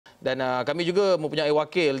Dan kami juga mempunyai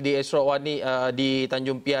wakil di Astro AWANI di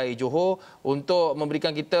Tanjung Piai, Johor untuk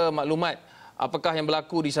memberikan kita maklumat apakah yang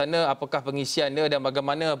berlaku di sana, apakah pengisiannya dan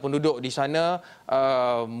bagaimana penduduk di sana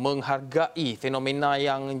menghargai fenomena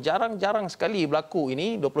yang jarang-jarang sekali berlaku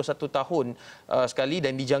ini, 21 tahun sekali,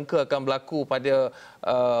 dan dijangka akan berlaku pada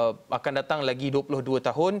akan datang lagi 22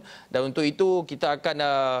 tahun. Dan untuk itu kita akan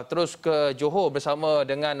terus ke Johor bersama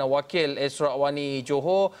dengan wakil Astro AWANI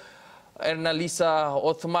Johor, Ernalisa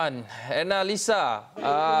Othman. Ernalisa,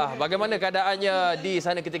 bagaimana keadaannya di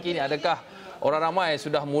sana ketika ini? Adakah orang ramai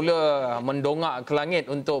sudah mula mendongak ke langit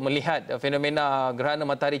untuk melihat fenomena Gerhana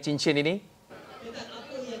Matahari Cincin ini?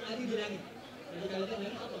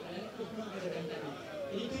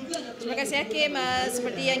 Terima kasih Hakim.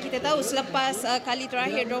 Seperti yang kita tahu, selepas kali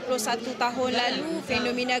terakhir 21 tahun lalu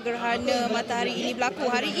fenomena Gerhana Matahari ini berlaku,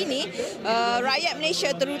 hari ini rakyat Malaysia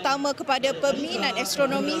terutama kepada peminat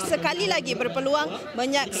astronomi sekali lagi berpeluang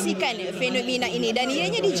menyaksikan fenomena ini, dan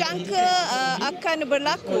ianya dijangka akan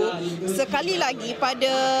berlaku sekali lagi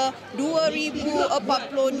pada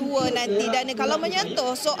 2042 nanti. Dan kalau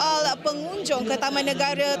menyentuh soal pengunjung ke Taman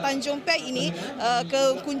Negara Tanjung Piai ini,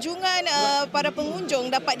 kunjungan para pengunjung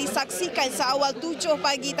dapat disaksikan seawal 7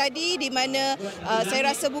 pagi tadi, di mana saya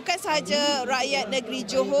rasa bukan sahaja rakyat negeri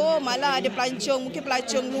Johor, malah ada pelancong, mungkin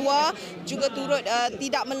pelancong luar juga turut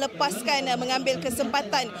tidak melepaskan mengambil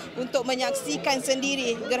kesempatan untuk menyaksikan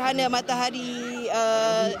sendiri gerhana matahari,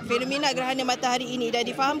 fenomena gerhana matahari ini. Dan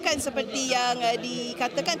difahamkan seperti yang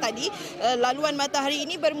dikatakan tadi, laluan matahari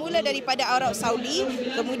ini bermula daripada Arab Saudi,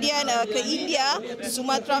 kemudian ke India,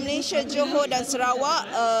 Sumatera, Malaysia, Johor dan Sarawak,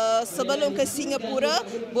 sebelum ke Singapura,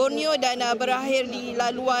 Borneo, dan berakhir di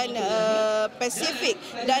laluan Pasifik.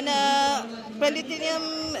 Dan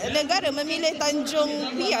Planetarium Negara memilih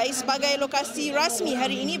Tanjung Piai sebagai lokasi rasmi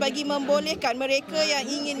hari ini bagi membolehkan mereka yang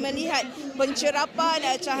ingin melihat pencerapan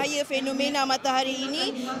cahaya fenomena matahari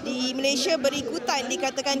ini di Malaysia berikutan,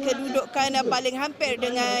 dikatakan kedudukan paling hampir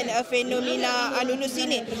dengan fenomena Anunus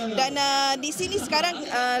ini. Dan di sini sekarang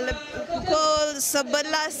pukul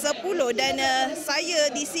 11.10 dan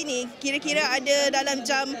saya di sini kira-kira ada dalam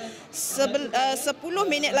jam 10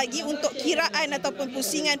 minit lagi untuk kiraan ataupun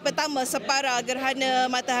pusingan pertama separa gerhana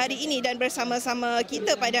matahari ini. Dan bersama-sama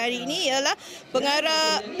kita pada hari ini ialah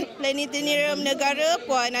Pengarah Planetarium Negara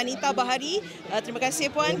Puan Anita Bahari. Terima kasih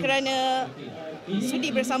Puan kerana sudi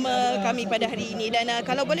bersama kami pada hari ini. Dan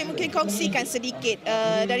kalau boleh mungkin kongsikan sedikit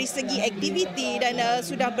dari segi aktiviti dan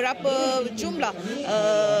sudah berapa jumlah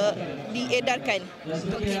diedarkan.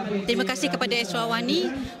 Terima kasih kepada Astro AWANI.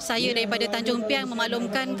 Saya daripada Tanjung Piai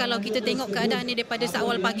memaklumkan, kalau kita tengok keadaan ini daripada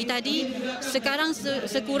seawal pagi tadi, sekarang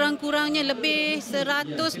sekurang-kurangnya lebih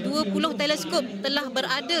 120 teleskop telah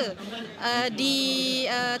berada di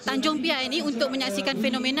Tanjung Piai ini untuk menyaksikan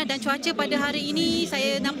fenomena, dan cuaca pada hari ini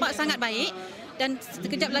saya nampak sangat baik. Dan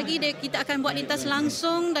sekejap lagi kita akan buat lintas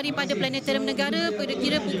langsung daripada Planetarium Negara pada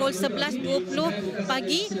kira pukul 11.20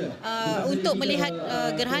 pagi untuk melihat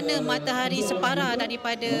gerhana matahari separa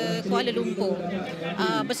daripada Kuala Lumpur.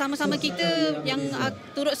 Bersama-sama kita yang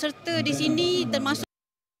turut serta di sini termasuk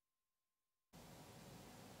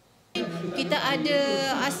kita ada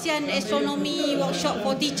ASEAN Astronomy Workshop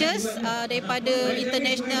for Teachers daripada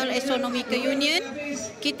International Astronomical Union.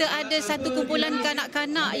 Kita ada satu kumpulan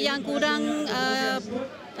kanak-kanak yang kurang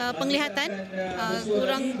penglihatan,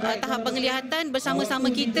 tahap penglihatan bersama-sama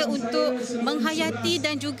kita untuk menghayati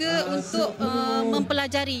dan juga untuk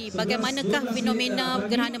mempelajari bagaimanakah fenomena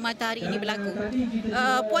gerhana matahari ini berlaku.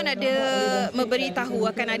 Puan ada memberitahu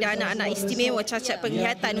akan ada anak-anak istimewa cacat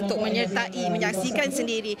penglihatan untuk menyertai, menyaksikan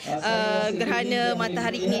sendiri gerhana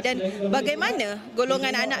matahari ini, dan bagaimana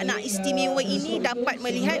golongan anak-anak istimewa ini dapat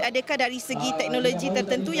melihat? Adakah dari segi teknologi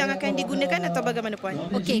tertentu yang akan digunakan atau bagaimana Puan?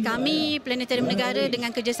 Okey, kami Planetarium Negara dengan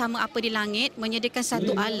kerjasama Apa di Langit menyediakan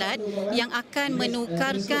satu alat yang akan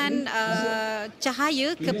menukarkan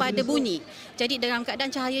cahaya kepada bunyi. Jadi dalam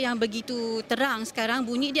keadaan cahaya yang begitu terang sekarang,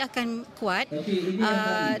 bunyi dia akan kuat,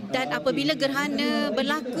 dan apabila gerhana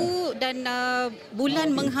berlaku dan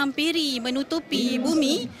bulan menghampiri menutupi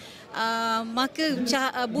bumi, maka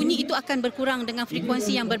bunyi itu akan berkurang dengan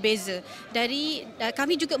frekuensi yang berbeza.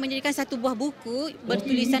 Kami juga menyediakan satu buah buku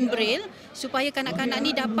bertulisan Braille supaya kanak-kanak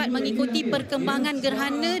ini dapat mengikuti perkembangan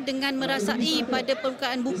gerhana dengan merasai pada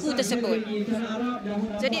permukaan buku tersebut.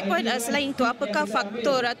 Jadi Puan, selain itu, apakah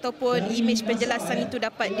faktor ataupun imej penjelasan itu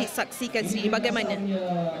dapat disaksikan sendiri? Bagaimana?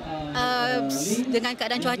 Dengan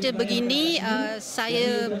keadaan cuaca begini,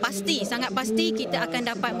 saya sangat pasti kita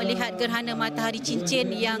akan dapat melihat gerhana matahari cincin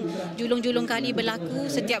yang julung-julung kali berlaku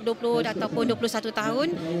setiap 20 ataupun 21 tahun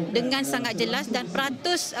dengan sangat jelas, dan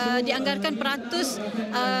dianggarkan peratus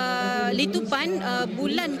litupan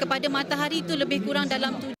bulan kepada matahari itu lebih kurang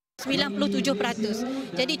dalam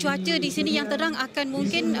 97%. Jadi cuaca di sini yang terang akan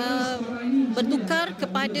mungkin bertukar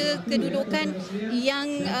kepada kedudukan yang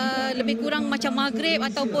lebih kurang macam maghrib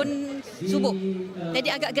ataupun subuh. Jadi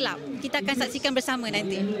agak gelap. Kita akan saksikan bersama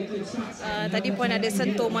nanti. Tadi Puan ada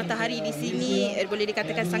sentuh matahari di sini, boleh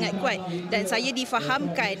dikatakan sangat kuat, dan saya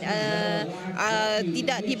difahamkan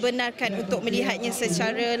tidak dibenarkan untuk melihatnya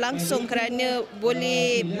secara langsung kerana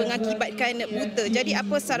boleh mengakibatkan buta. Jadi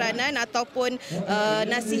apa saranan ataupun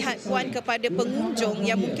nasihat Puan kepada pengunjung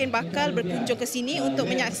yang mungkin bakal berkunjung ke sini untuk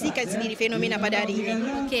menyaksikan sendiri fenomena pada hari ini?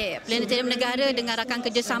 Okey, Planetarium Negara dengan rakan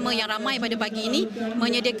kerjasama yang ramai pada pagi ini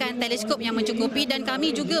menyediakan teleskop yang mencukupi, dan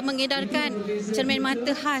kami juga mengedarkan cermin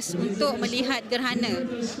mata khas untuk melihat gerhana.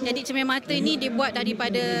 Jadi cermin mata ini dibuat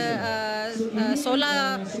daripada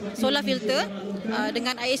solar filter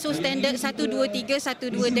dengan ISO standard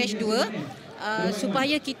 12312-2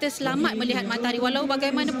 supaya kita selamat melihat matahari. Walau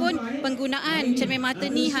bagaimanapun, penggunaan cermin mata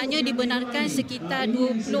ni hanya dibenarkan sekitar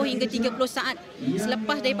 20 hingga 30 saat.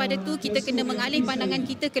 Selepas daripada tu kita kena mengalih pandangan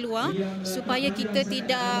kita keluar supaya kita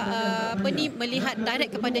tidak melihat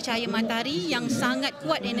direct kepada cahaya matahari yang sangat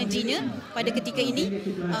kuat energinya pada ketika ini.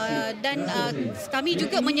 Dan kami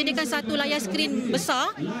juga menyediakan satu layar skrin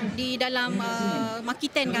besar di dalam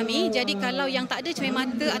makiten kami. Jadi kalau yang tak ada cermin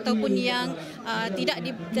mata ataupun yang tidak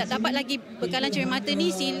dapat lagi bekalan cermin mata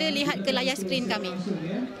ni, sila lihat ke layar skrin kami.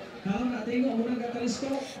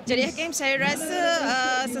 Jadi Hakim, saya rasa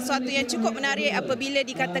sesuatu yang cukup menarik apabila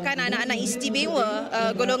dikatakan anak-anak istimewa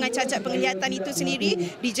golongan cacat penglihatan itu sendiri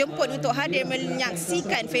dijemput untuk hadir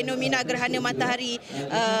menyaksikan fenomena gerhana matahari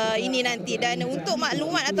ini nanti. Dan untuk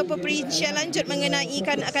maklumat atau perincian lanjut mengenai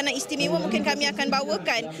kanak-kanak istimewa, mungkin kami akan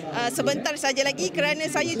bawakan sebentar saja lagi, kerana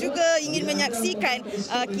saya juga ingin menyaksikan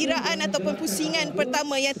kiraan ataupun pusingan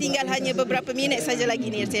pertama yang tinggal hanya beberapa minit saja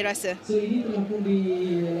lagi ni, saya rasa.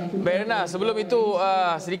 Baik Erna, sebelum itu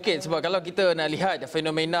sedikit, sebab kalau kita nak lihat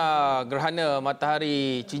fenomena Gerhana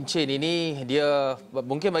Matahari Cincin ini, dia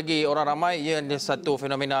mungkin bagi orang ramai ia satu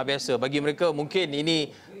fenomena biasa. Bagi mereka mungkin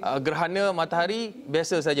ini gerhana matahari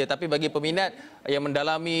biasa saja, tapi bagi peminat yang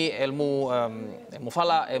mendalami ilmu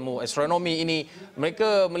falak, ilmu astronomi ini,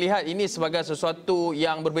 mereka melihat ini sebagai sesuatu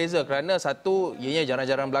yang berbeza kerana satu, ianya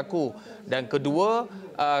jarang-jarang berlaku, dan kedua,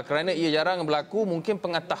 kerana ia jarang berlaku, mungkin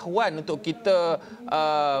pengetahuan untuk kita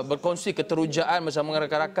berkongsi keterujaan bersama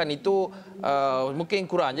rakan-rakan itu mungkin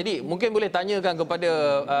kurang. Jadi mungkin boleh tanyakan kepada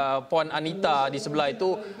Puan Anita di sebelah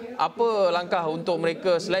itu, apa langkah untuk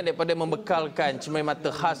mereka selain daripada membekalkan cermin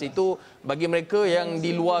mata khas itu bagi mereka yang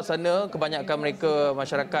di luar sana, kebanyakan mereka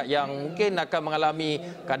masyarakat yang mungkin akan mengalami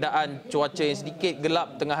keadaan cuaca yang sedikit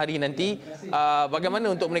gelap tengah hari nanti,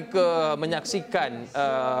 bagaimana untuk mereka menyaksikan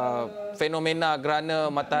fenomena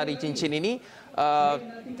gerhana matahari cincin ini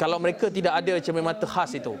kalau mereka tidak ada cermin mata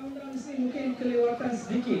khas itu? Mungkin kelewatan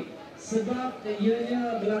sedikit sebab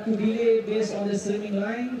ianya berlaku delay based on the streaming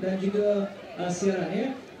line dan juga siaran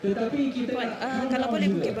ya. Tetapi kita kalau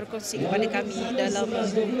boleh mungkin berkongsi kepada kami dalam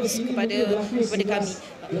kepada kami,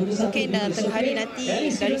 mungkin tengah hari nanti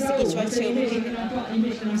dari segi cuaca mungkin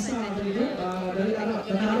dari arah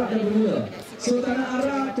dan bermula. So tanah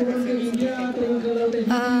arah turun ke India, turun ke Laut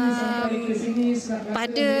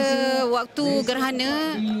pada waktu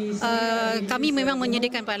gerhana kami memang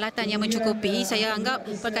menyediakan peralatan yang mencukupi. Saya anggap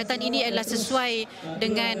perkataan ini adalah sesuai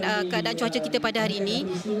dengan keadaan cuaca kita pada hari ini.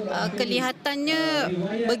 Kelihatannya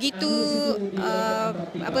begitu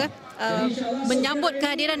menyambut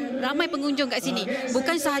kehadiran ramai pengunjung kat sini,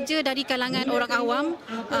 bukan sahaja dari kalangan orang awam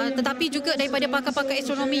tetapi juga daripada pakar-pakar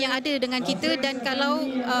astronomi yang ada dengan kita. Dan kalau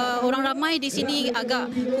orang ramai di sini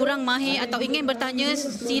agak kurang mahir atau ingin bertanya,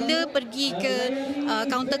 sila pergi ke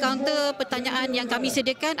kaunter-kaunter pertanyaan yang kami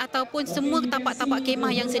sediakan ataupun semua tapak-tapak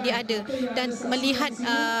kemah yang sedia ada, dan melihat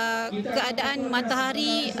keadaan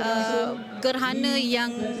matahari gerhana yang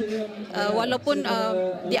walaupun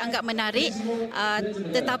dianggap menarik,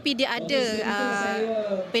 tetapi dia ada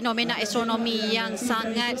fenomena astronomi yang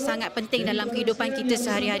sangat penting dalam kehidupan kita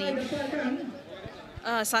sehari-hari.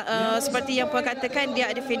 Seperti yang Puan katakan, dia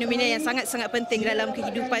ada fenomena yang sangat-sangat penting dalam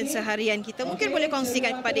kehidupan seharian kita. Mungkin boleh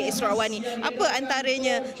kongsikan kepada Astro AWANI, apa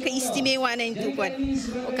antaranya keistimewaan itu, Puan?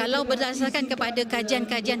 Kalau berdasarkan kepada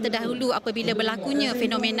kajian-kajian terdahulu apabila berlakunya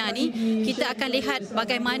fenomena ni, kita akan lihat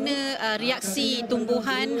bagaimana reaksi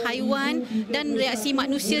tumbuhan, haiwan dan reaksi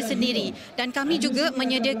manusia sendiri. Dan kami juga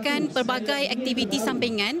menyediakan pelbagai aktiviti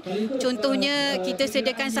sampingan. Contohnya kita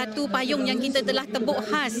sediakan satu payung yang kita telah tebuk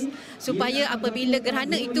khas supaya apabila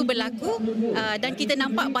gerhana itu berlaku dan kita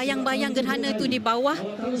nampak bayang-bayang gerhana itu di bawah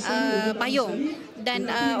payung. Dan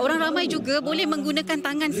orang ramai juga boleh menggunakan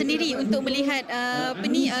tangan sendiri untuk melihat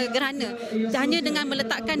gerhana. Hanya dengan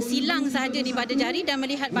meletakkan silang sahaja di pada jari dan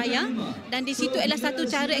melihat bayang, dan di situ adalah satu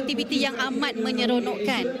cara aktiviti yang amat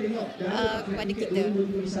menyeronokkan kepada kita.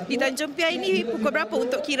 Di Tanjung Piai ini pukul berapa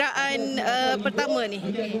untuk kiraan pertama ni?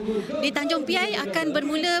 Di Tanjung Piai akan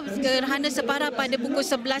bermula gerhana separa pada pukul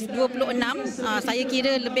 11.26. Saya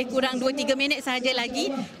kira lebih kurang 2-3 minit sahaja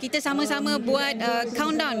lagi. Kita sama-sama buat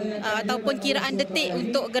countdown ataupun kiraan detik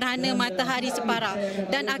untuk gerhana matahari separa,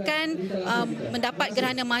 dan akan mendapat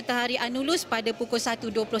gerhana matahari anulus pada pukul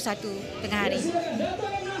 1.21 tengah hari.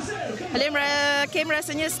 Kim,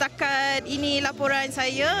 rasanya setakat ini laporan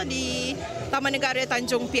saya di Taman Negara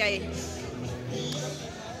Tanjung Piai.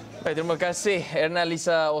 Baik, terima kasih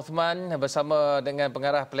Ernalisa Othman bersama dengan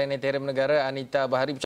pengarah Planetarium Negara Anita Bahari.